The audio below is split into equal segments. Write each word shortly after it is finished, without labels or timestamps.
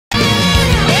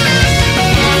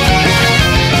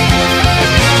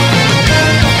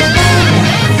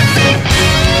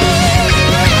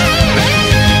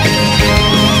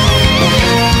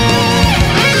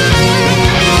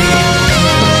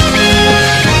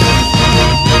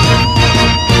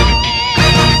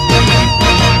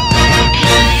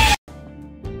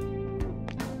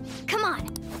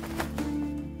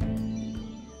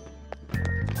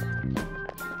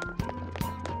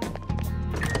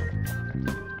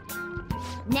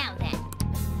Now then.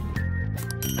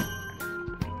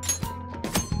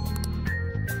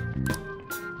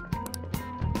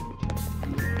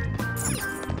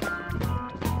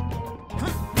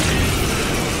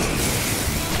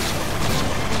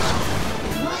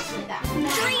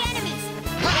 Three enemies!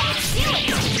 Let's do it!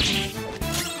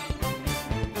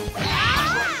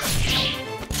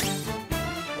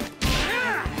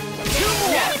 Two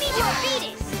more! Enemy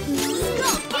defeated! Let's go!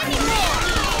 Give me more!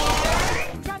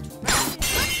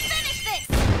 Let's finish this!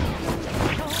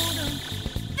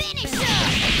 Finish him!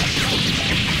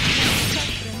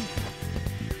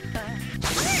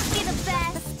 Aren't we the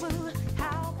best?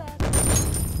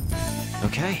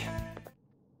 Okay.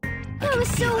 It was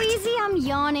so easy, I'm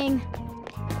yawning.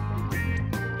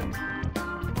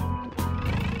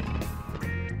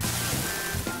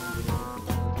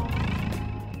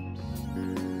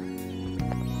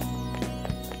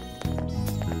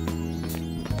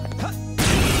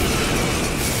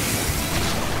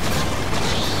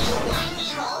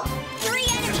 Three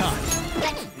enemies!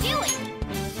 Let's do it!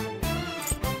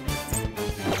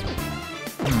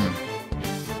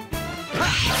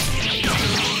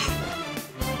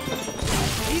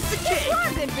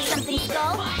 You're good for something,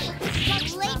 Skull.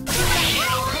 Get late to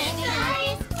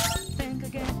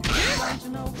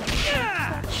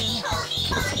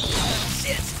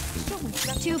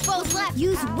Two foes left.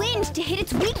 Use wind to hit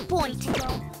its weak point.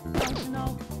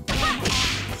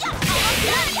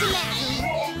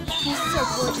 He's so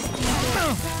gorgeous.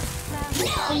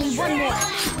 Only one more.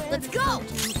 Let's go.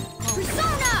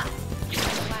 Persona.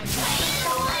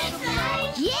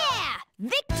 Yeah,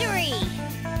 victory.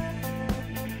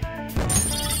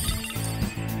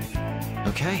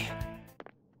 Okay.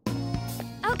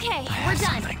 Okay, we're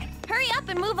done. Hurry up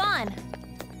and move on.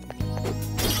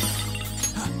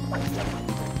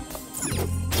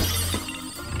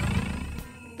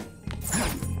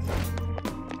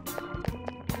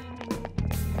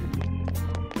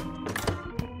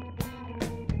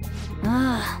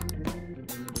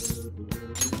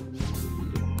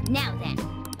 Now then.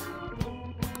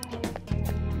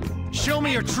 Show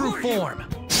me your true form.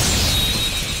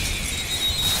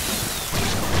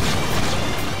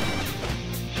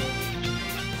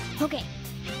 Okay,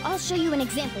 I'll show you an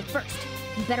example first.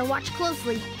 You better watch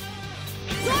closely.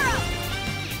 Thorugh!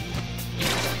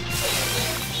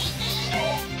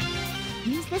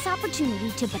 Use this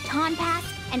opportunity to baton pass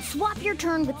and swap your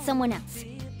turn with someone else.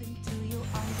 The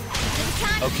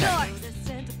baton is yours.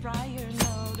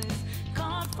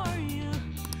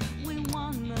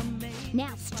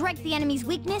 Now strike the enemy's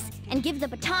weakness and give the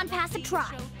baton pass a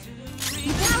try.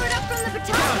 You powered up from the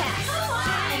baton pass. All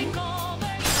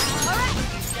right,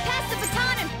 pass the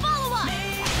baton and follow up.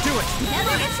 Do it.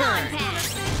 Another baton pass.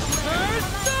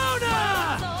 Persona!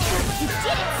 You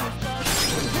did it.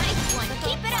 Nice one.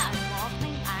 Keep it up.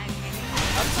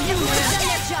 Up to you, Everyone's man. done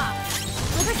their job.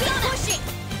 Let's keep pushing.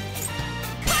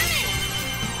 Coming.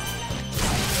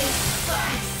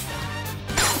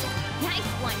 Nice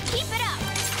one. Keep it up.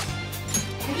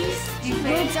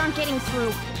 Words aren't getting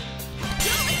through.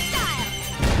 Jolly style.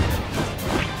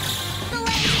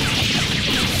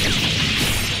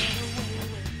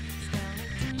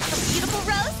 A beautiful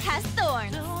rose has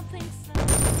thorns.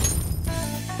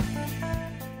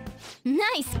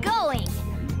 Nice going.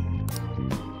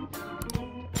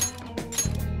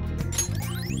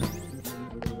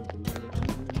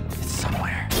 It's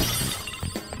somewhere.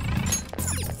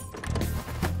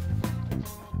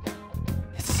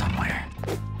 It's somewhere.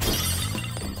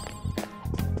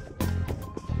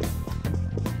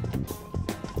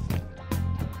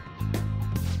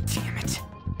 Damn it.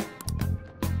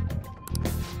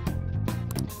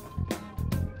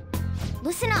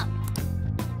 Listen up.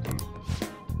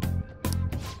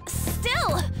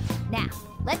 Still. Now,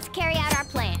 let's carry out our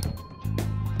plan.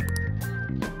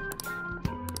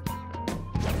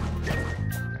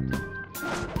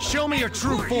 Show me your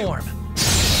true form.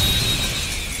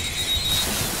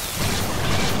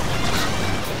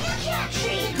 Now's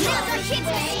our chance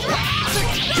to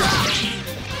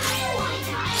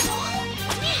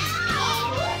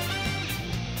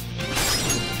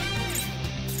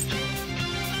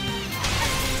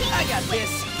I got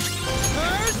this.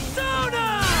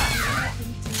 Persona!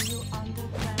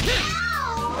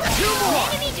 Two more!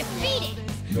 Enemy defeated!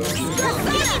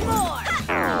 Give more!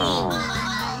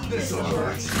 This'll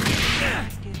hurt.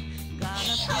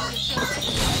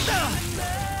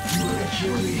 You wanna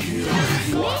kill me here?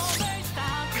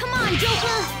 Come on,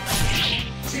 Joker!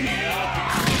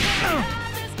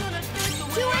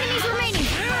 Two enemies remaining!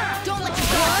 Don't let you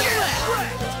go!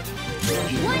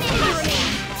 One enemy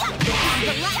remaining! This is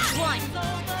the last one!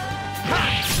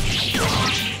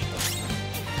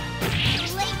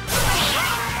 Late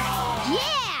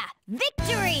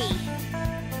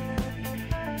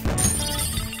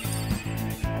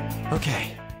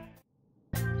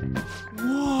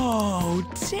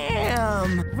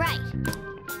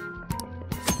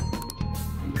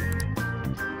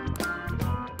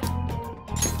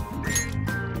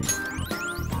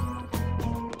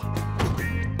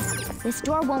This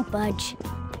door won't budge.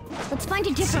 Let's find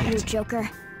a different route, Joker.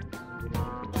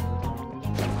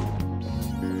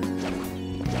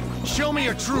 Show me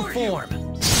your true form.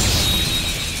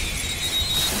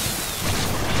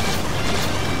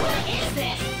 What is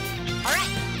this? All right,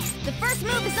 the first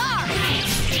move is ours.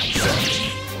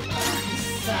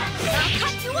 I'll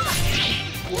cut you up.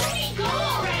 Let me go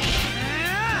already.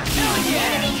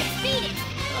 Enemy defeated.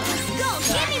 Skull,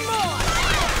 give me more.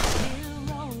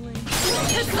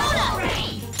 Persona,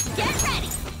 get ready.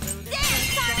 There,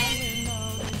 Carmen.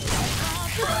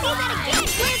 See that again,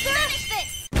 Wizard. Finish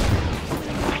this.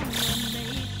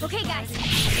 Okay, guys, let's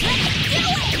do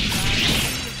it.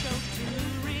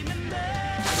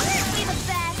 We'll be the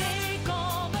best.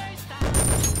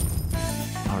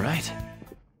 All right.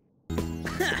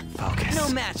 Focus. No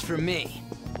match for me.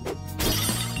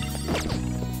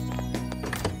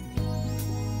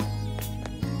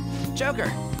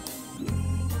 Joker.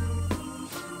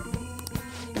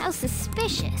 How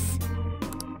suspicious.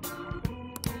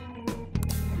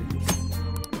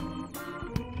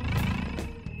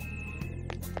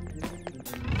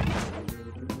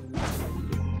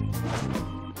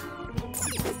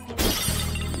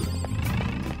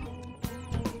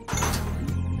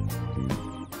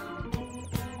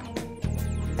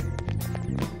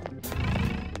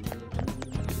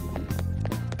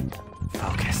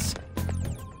 Focus.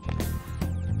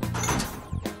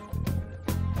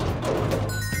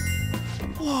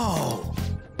 Whoa!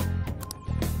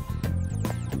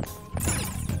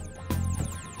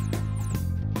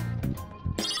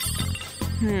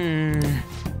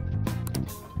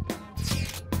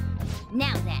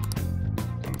 Now then.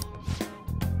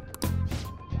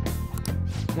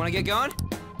 Wanna get going?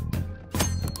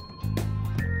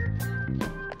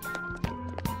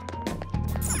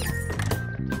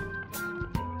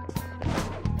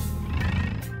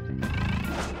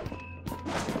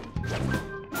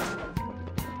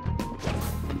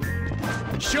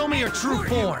 Show me your true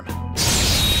form.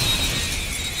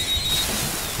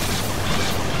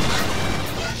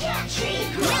 Now's our chance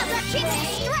to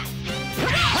strike.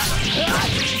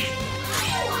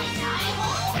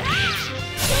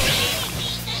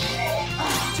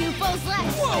 Two foes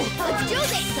left. Whoa. Let's do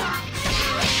this.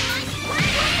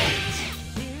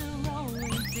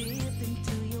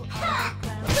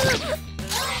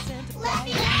 Let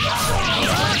me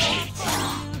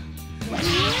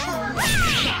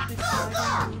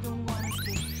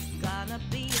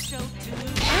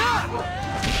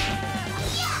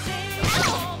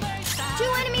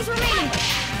Two enemies remaining.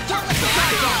 Don't let the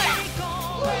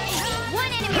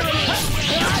one enemy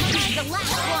remaining. The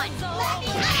last one.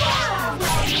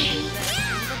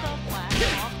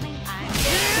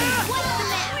 What's the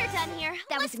matter? We're done here.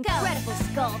 That was incredible,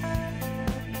 Skull.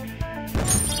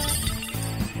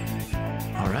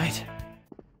 All right.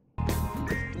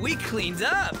 We cleaned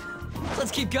up.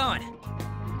 Let's keep going.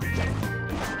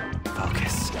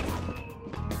 Focus.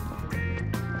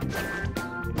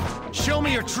 Show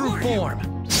me your true form.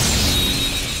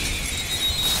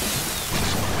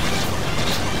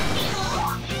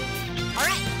 All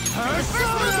right. The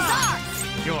first move is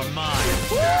ours. You're mine.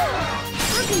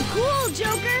 Looking cool,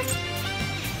 Joker.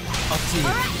 Up to you.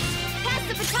 All right. Pass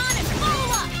the baton and follow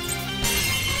up.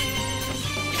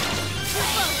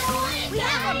 We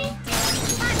have him.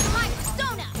 Time for my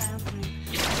persona.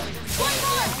 One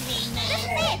more. This is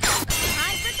it.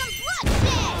 Time for some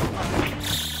bloodshed.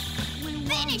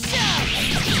 Finish him.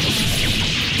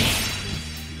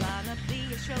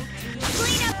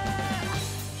 Clean up.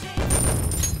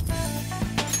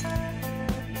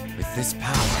 With this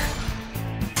power.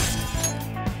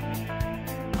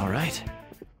 All right.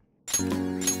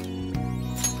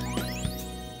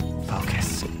 Focus.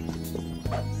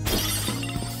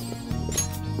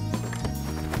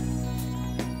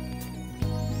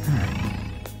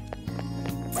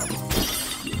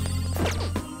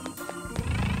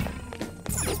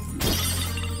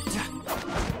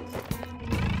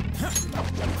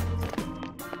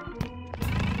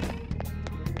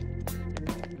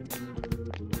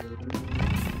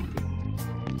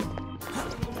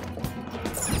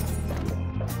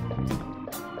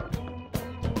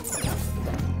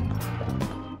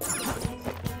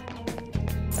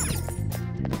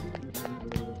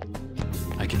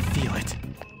 I can feel it.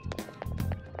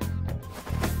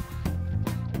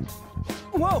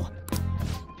 Whoa!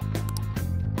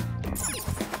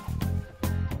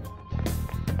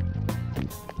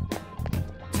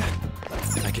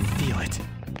 I can feel it.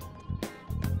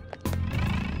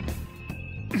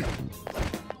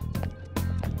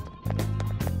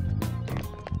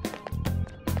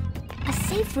 A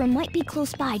safe room might be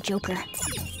close by, Joker.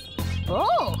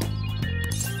 Oh!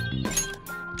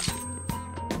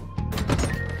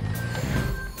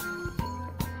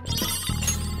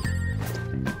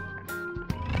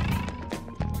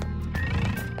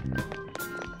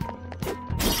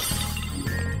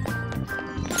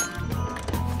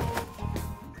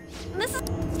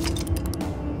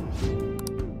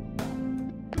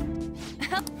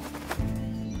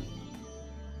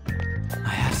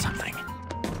 something.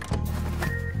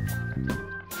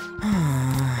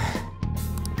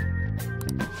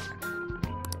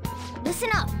 Listen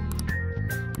up.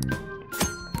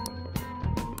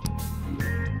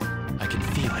 I can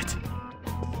feel it.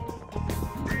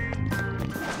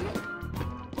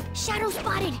 Shadow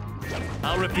spotted.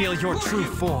 I'll reveal your true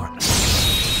form.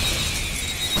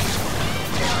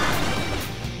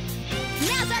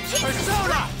 Now's our chance.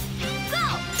 Persona! Go!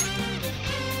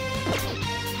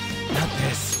 Not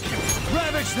this.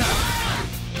 Ravage them!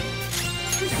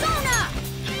 Persona!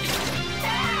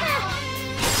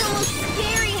 It's almost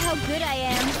scary how good I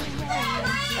am.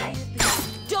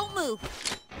 Don't move.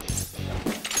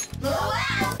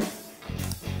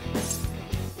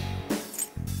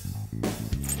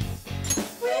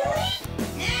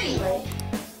 Anyway.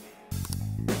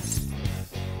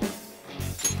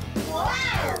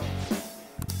 Wow!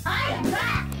 I am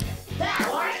back! That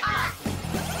was us!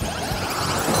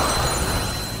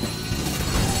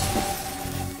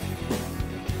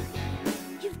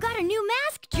 You've got a new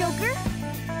mask, Joker.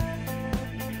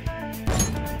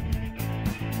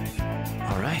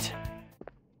 All right.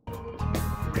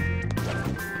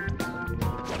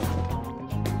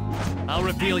 I'll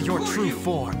reveal your true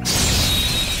form.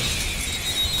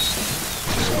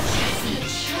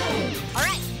 All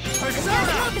right. Persona!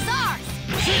 First move is ours.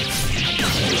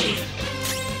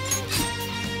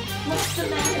 What's the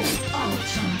matter,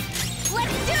 Ultron?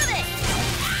 Let's do this.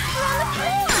 We're on the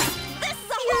floor. This is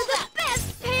a You're the best,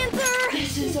 Panther.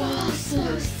 This is all so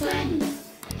fun.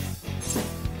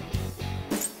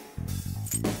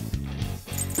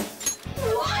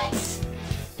 What?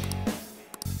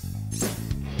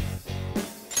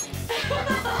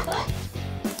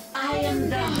 I am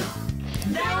thou.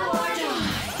 Thou art I.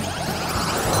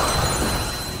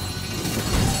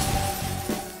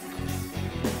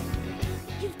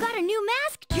 You've got a new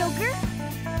mask, Joker.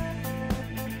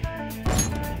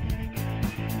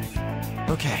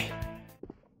 Okay.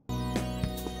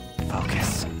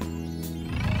 Focus.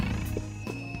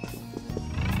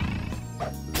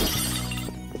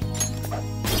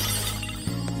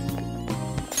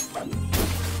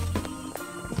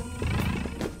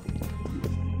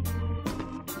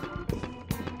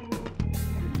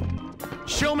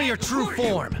 Show me your true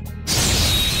form.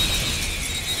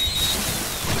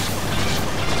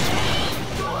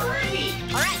 All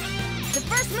right. The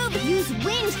first move is use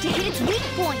wind to hit its weak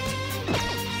point.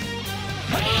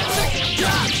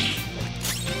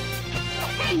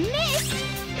 I missed.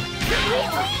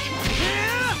 Really?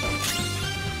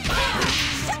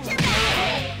 Shut your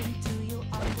mouth!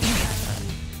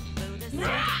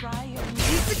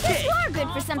 You are good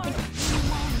for something.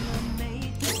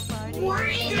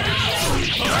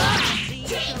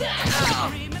 Take that!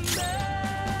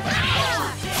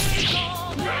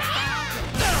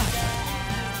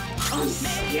 I'm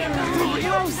scared.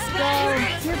 Gross, though.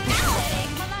 You're pathetic.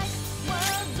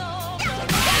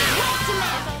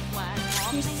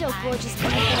 You're so gorgeous,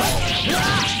 Panther.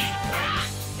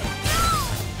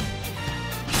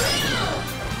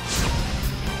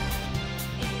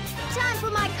 Time for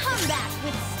my comeback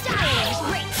with style and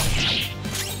grace.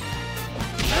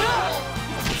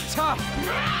 Tough.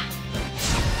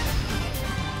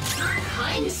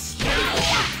 I'm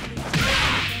scared.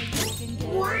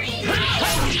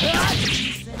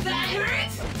 That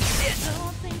hurts.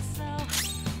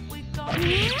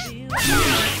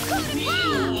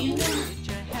 Mean.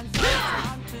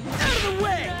 Out of the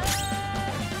way!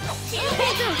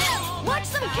 Panther, watch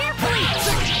them carefully.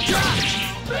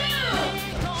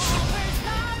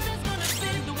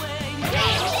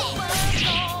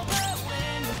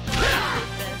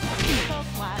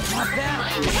 Not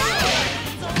bad.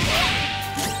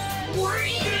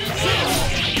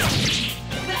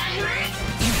 That hurts.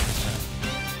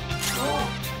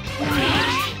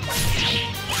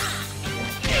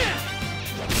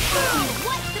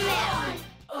 What's the matter?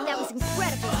 That was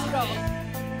incredible, Skull.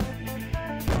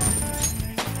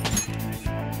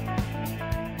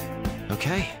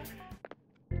 Okay.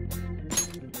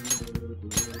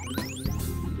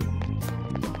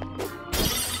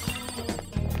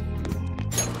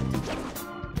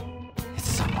 It's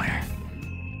somewhere.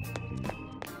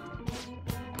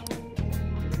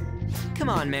 Come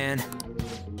on, man.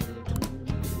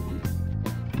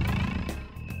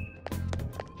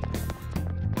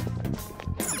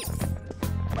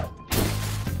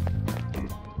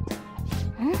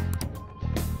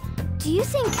 Do you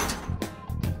think...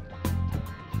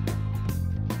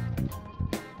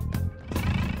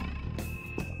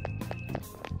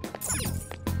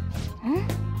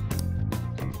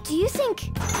 Do you think...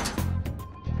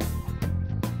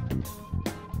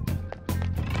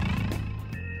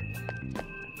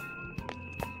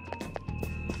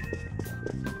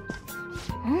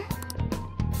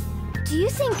 Do you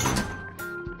think...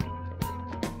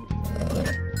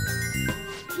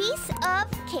 Piece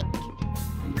of cake.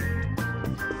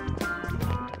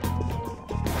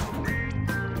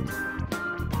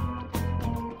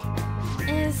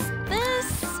 Is this...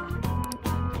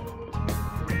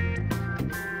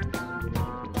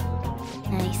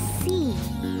 I see.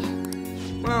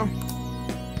 Well,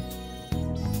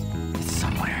 It's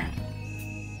somewhere.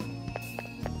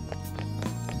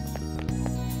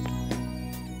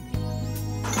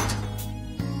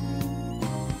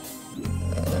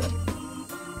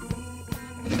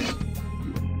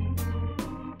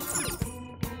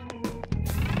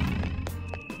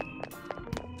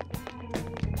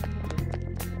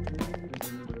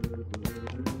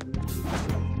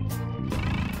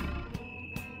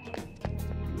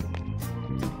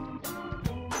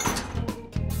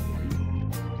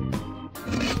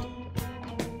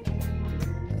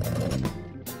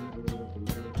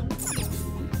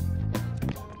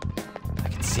 I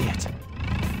can see it.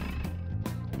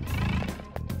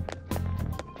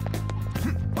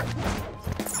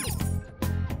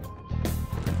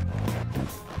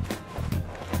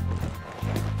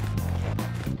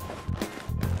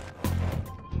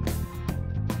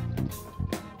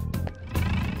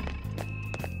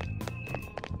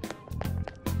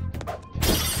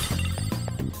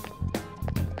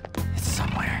 It's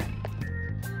somewhere.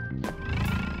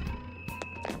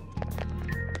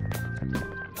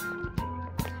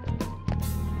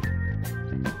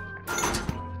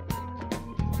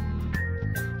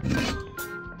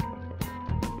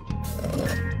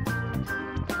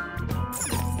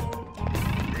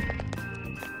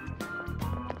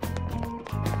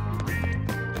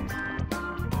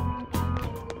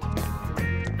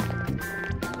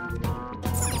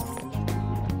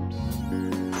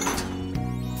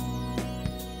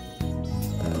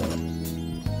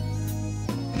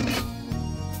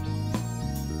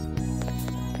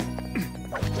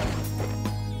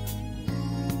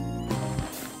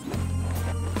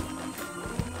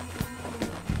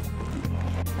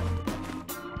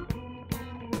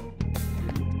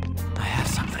 I have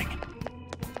something.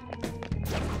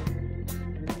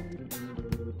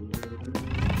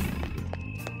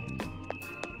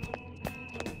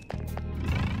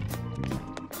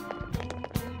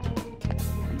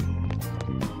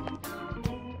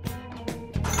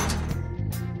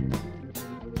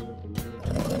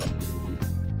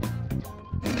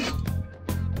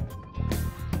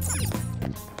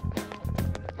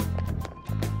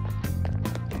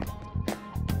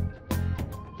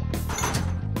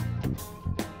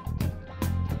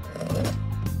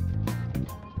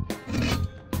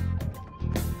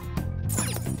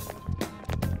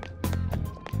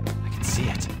 I can see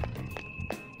it.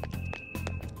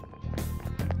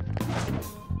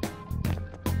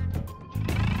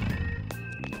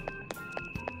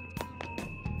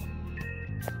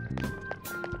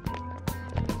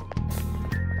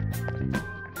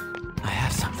 I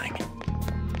have something.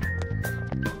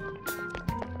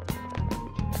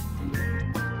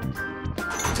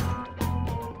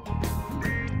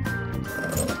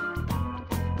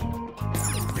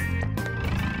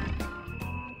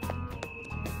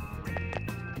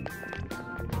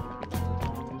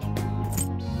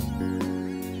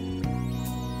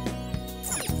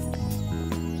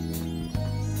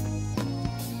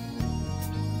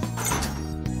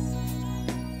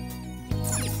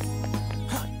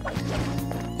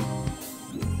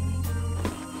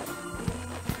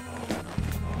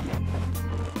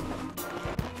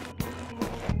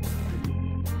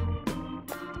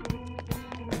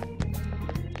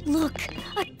 Look,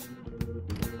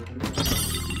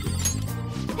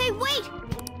 Hey, wait!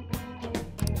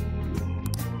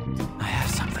 I have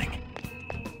something.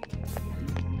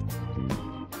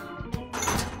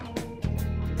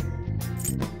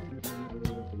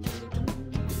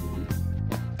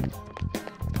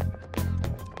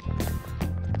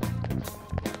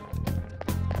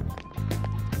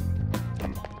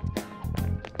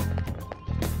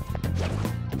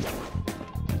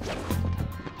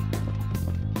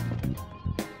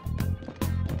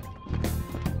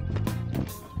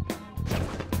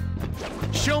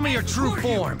 Show me your true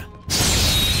form.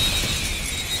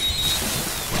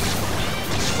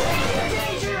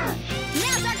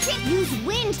 Now's our chance! Use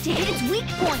wind to hit its weak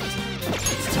point!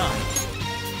 It's time.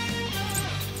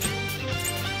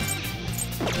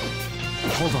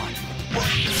 Hold on.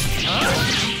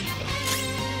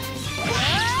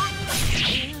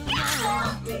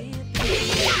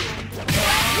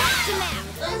 Watch him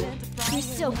out! You're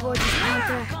so gorgeous,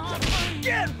 Panther.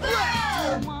 get wrecked!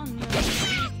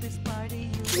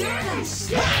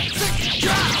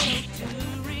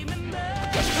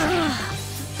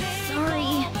 Sorry.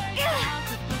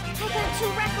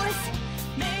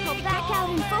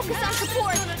 focus on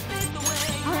support.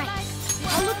 All right,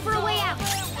 I'll look for a way out.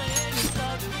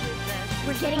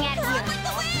 We're getting out of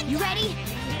here. You ready?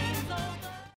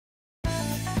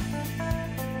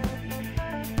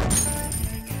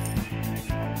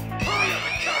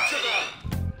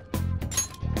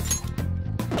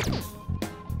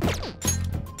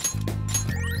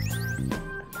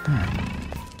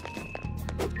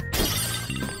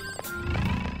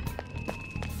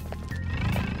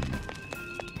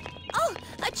 Oh,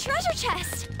 a treasure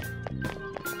chest!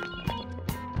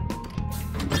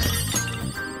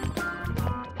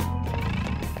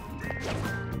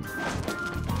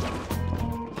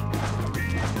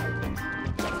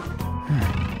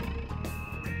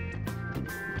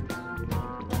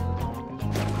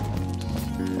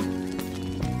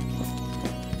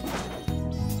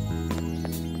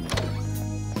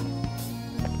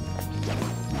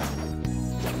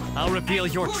 I'll reveal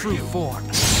your true form.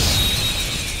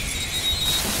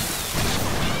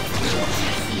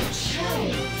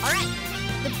 All right,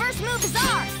 the first move is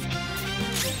ours.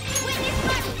 Witness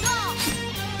my resolve.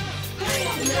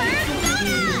 Persona!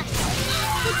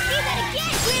 Let's see that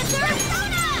again, Panther!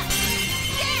 Persona!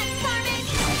 Dance, Carmen!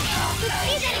 Let's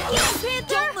see that again, Panther!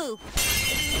 Don't move.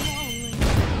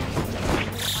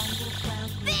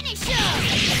 Finish him!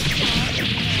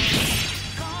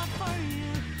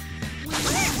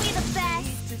 Aren't we the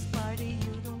best?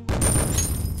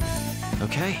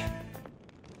 Okay.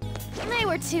 They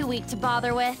were too weak to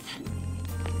bother with.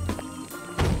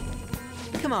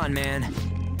 Come on, man.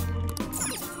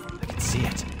 I can see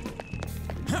it.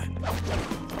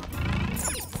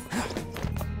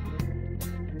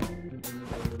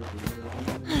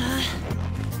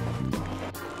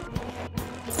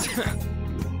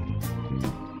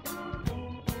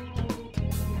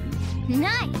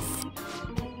 Nice!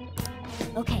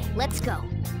 Okay, let's go.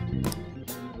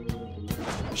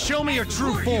 Show me your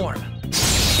true form.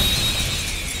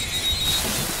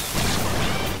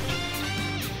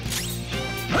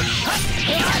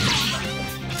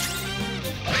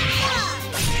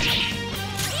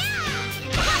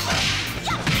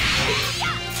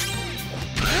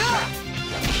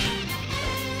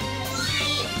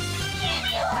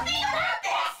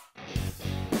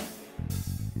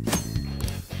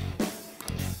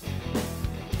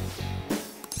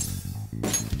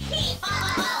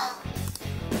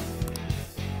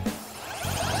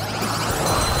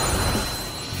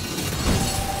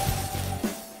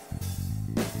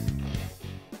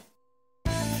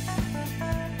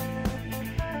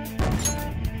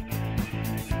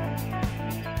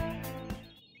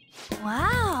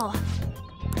 Wow!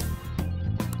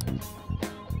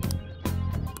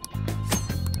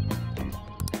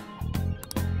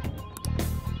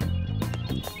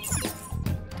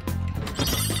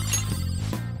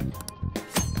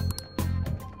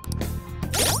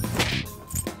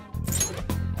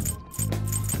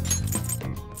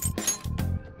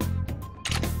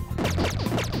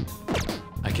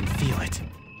 I can feel it.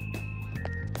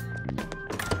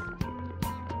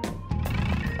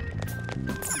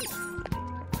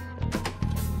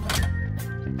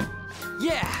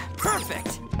 Yeah,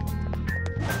 perfect!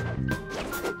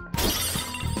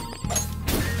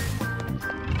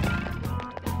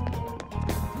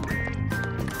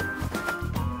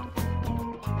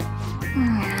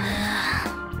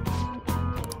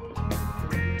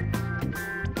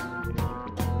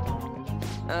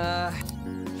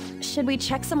 Should we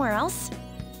check somewhere else?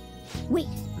 Wait,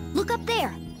 look up there!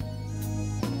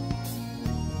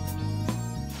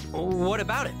 What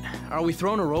about it? Are we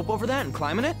throwing a rope over that and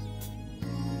climbing it?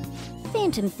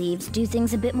 Phantom thieves do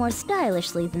things a bit more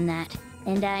stylishly than that,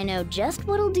 and I know just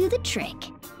what'll do the trick.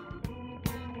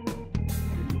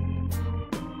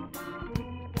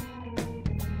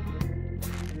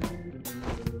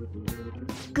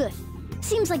 Good.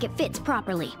 Seems like it fits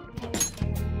properly.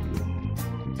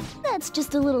 That's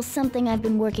just a little something I've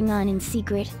been working on in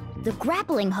secret. The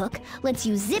grappling hook lets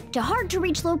you zip to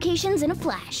hard-to-reach locations in a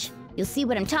flash. You'll see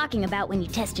what I'm talking about when you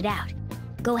test it out.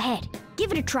 Go ahead,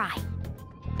 give it a try.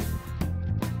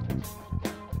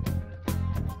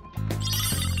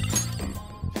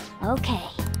 Okay.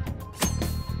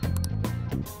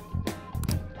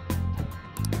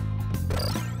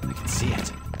 I can see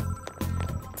it.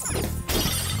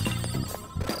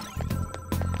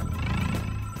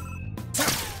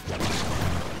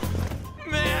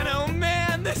 Man, oh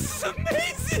man, this is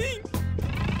amazing!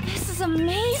 This is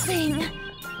amazing!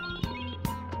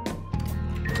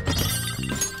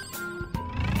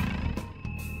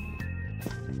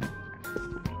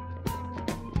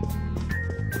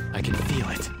 I can feel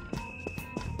it.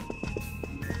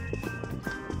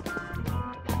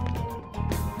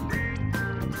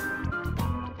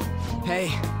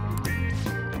 Okay.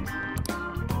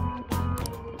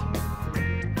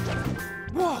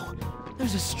 Whoa!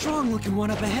 There's a strong-looking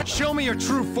one up ahead. Show me your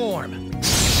true form.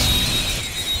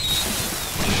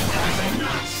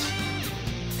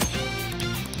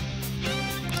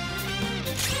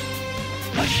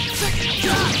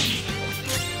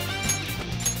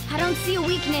 I don't see a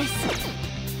weakness.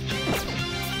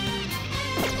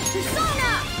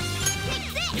 Persona!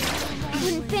 I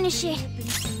wouldn't finish it.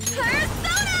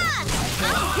 Persona!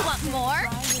 Oh, you want more?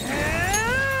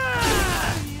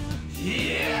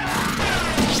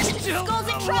 Skull's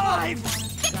in trouble!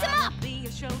 Fix him up!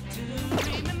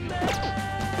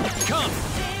 Come!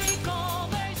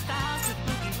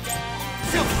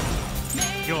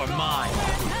 You're mine.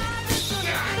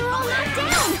 They're all knocked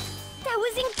down! That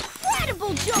was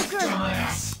incredible, Joker!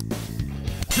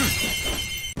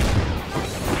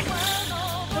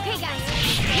 Okay, guys.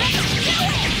 Let's do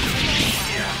it!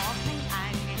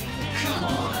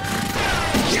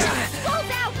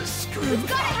 Skull's out! We've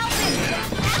gotta help him!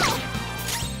 Ow!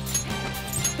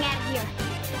 Get out of here.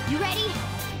 You ready?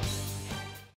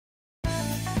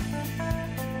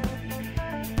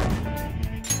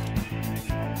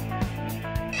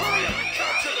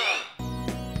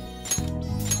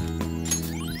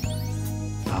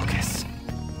 Focus.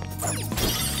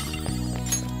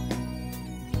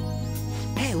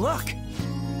 Hey, look!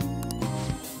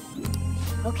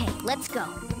 Okay, let's go.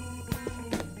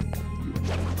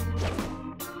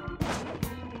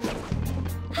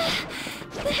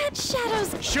 The head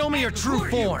shadows. Show me your true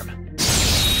form.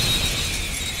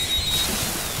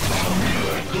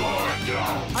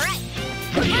 All right.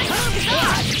 First move is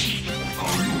on!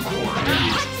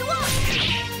 Cut you off!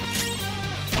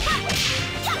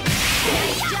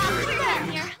 Nice job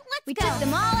clearing here. We took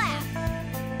them all out.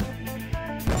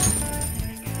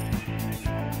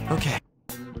 Okay.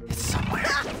 It's somewhere.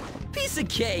 Piece of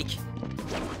cake!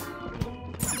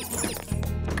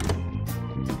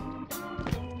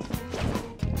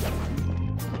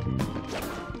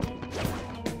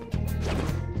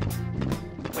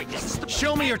 Wait,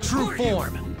 show me your true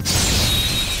form.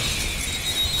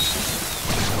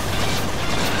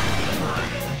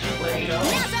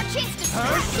 Now's our chance to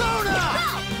Persona!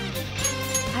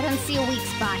 I don't see a weak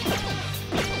spot.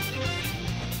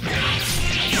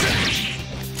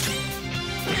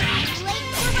 Late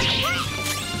bloomer quick!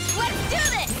 Let's do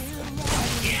this!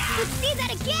 Let's see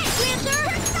that again, Panther!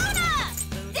 Persona!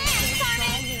 Damn,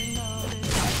 Carmen!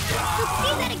 Let's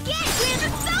see that again,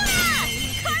 Persona!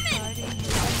 Carmen!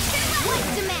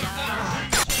 What's the map?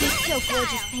 You're so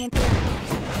gorgeous, Panther.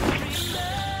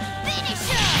 Finish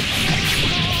him!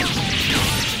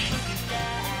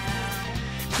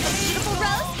 The beautiful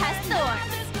rose has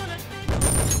thorns.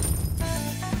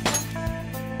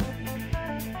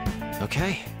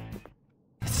 Okay.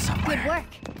 It's somewhere. Good work.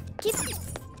 Keep.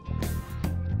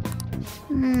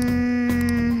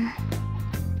 Hmm.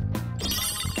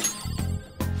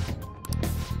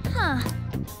 Huh.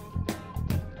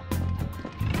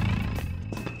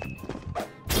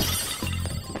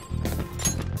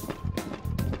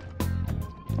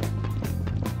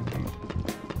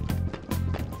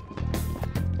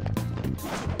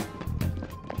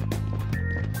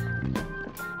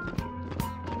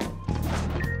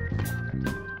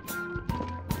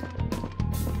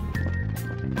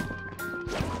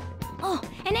 Oh,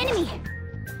 an enemy!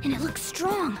 And it looks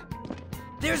strong.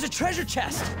 There's a treasure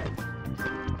chest!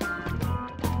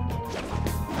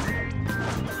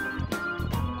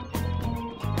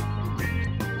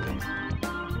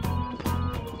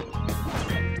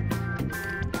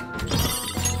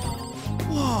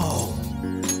 Whoa!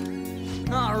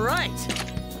 All right!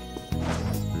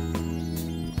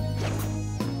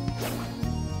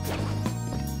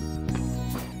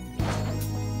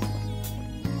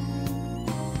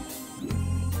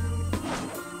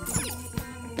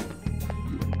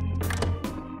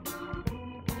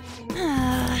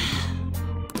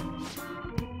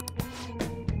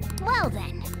 Well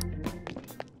then.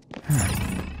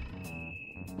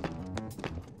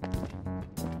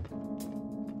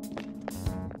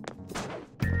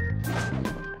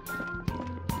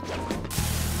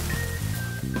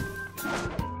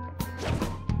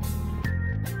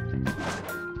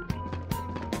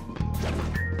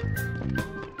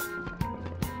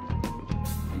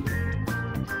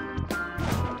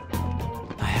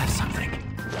 I have something.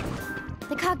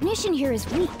 The cognition here is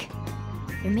weak.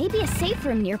 There may be a safe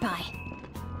room nearby.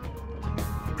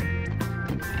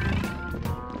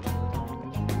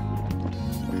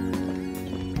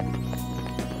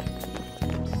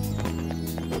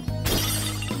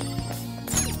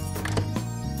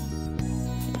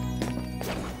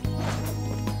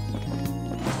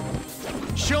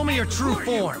 Show me your true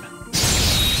form.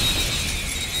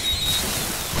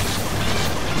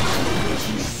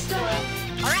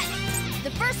 Alright,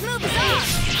 the first move is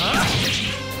on!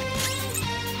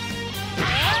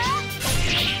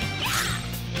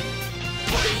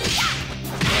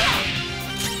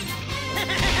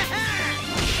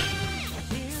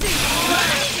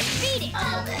 Defeat it!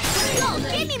 Go,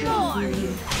 give me more!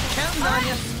 Counting on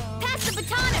you. Pass the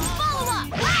baton and follow up!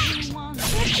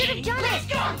 That should have done it!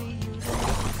 Yeah!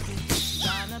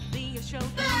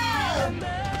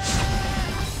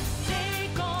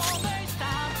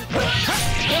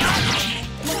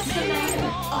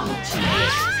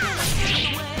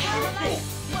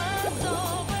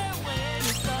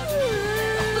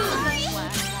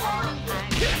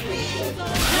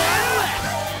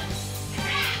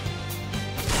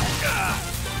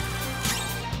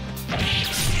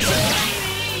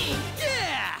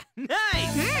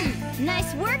 Nice!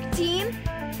 Nice work, team!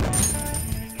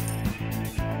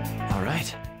 All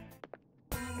right.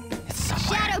 It's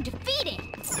somewhere. Shadow defeated!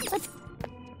 Let's...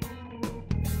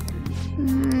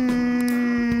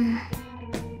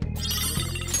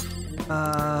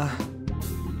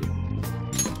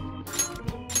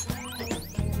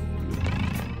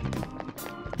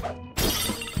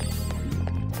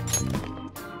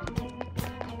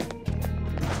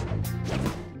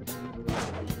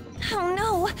 Oh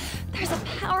no! There's a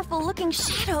powerful looking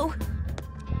shadow!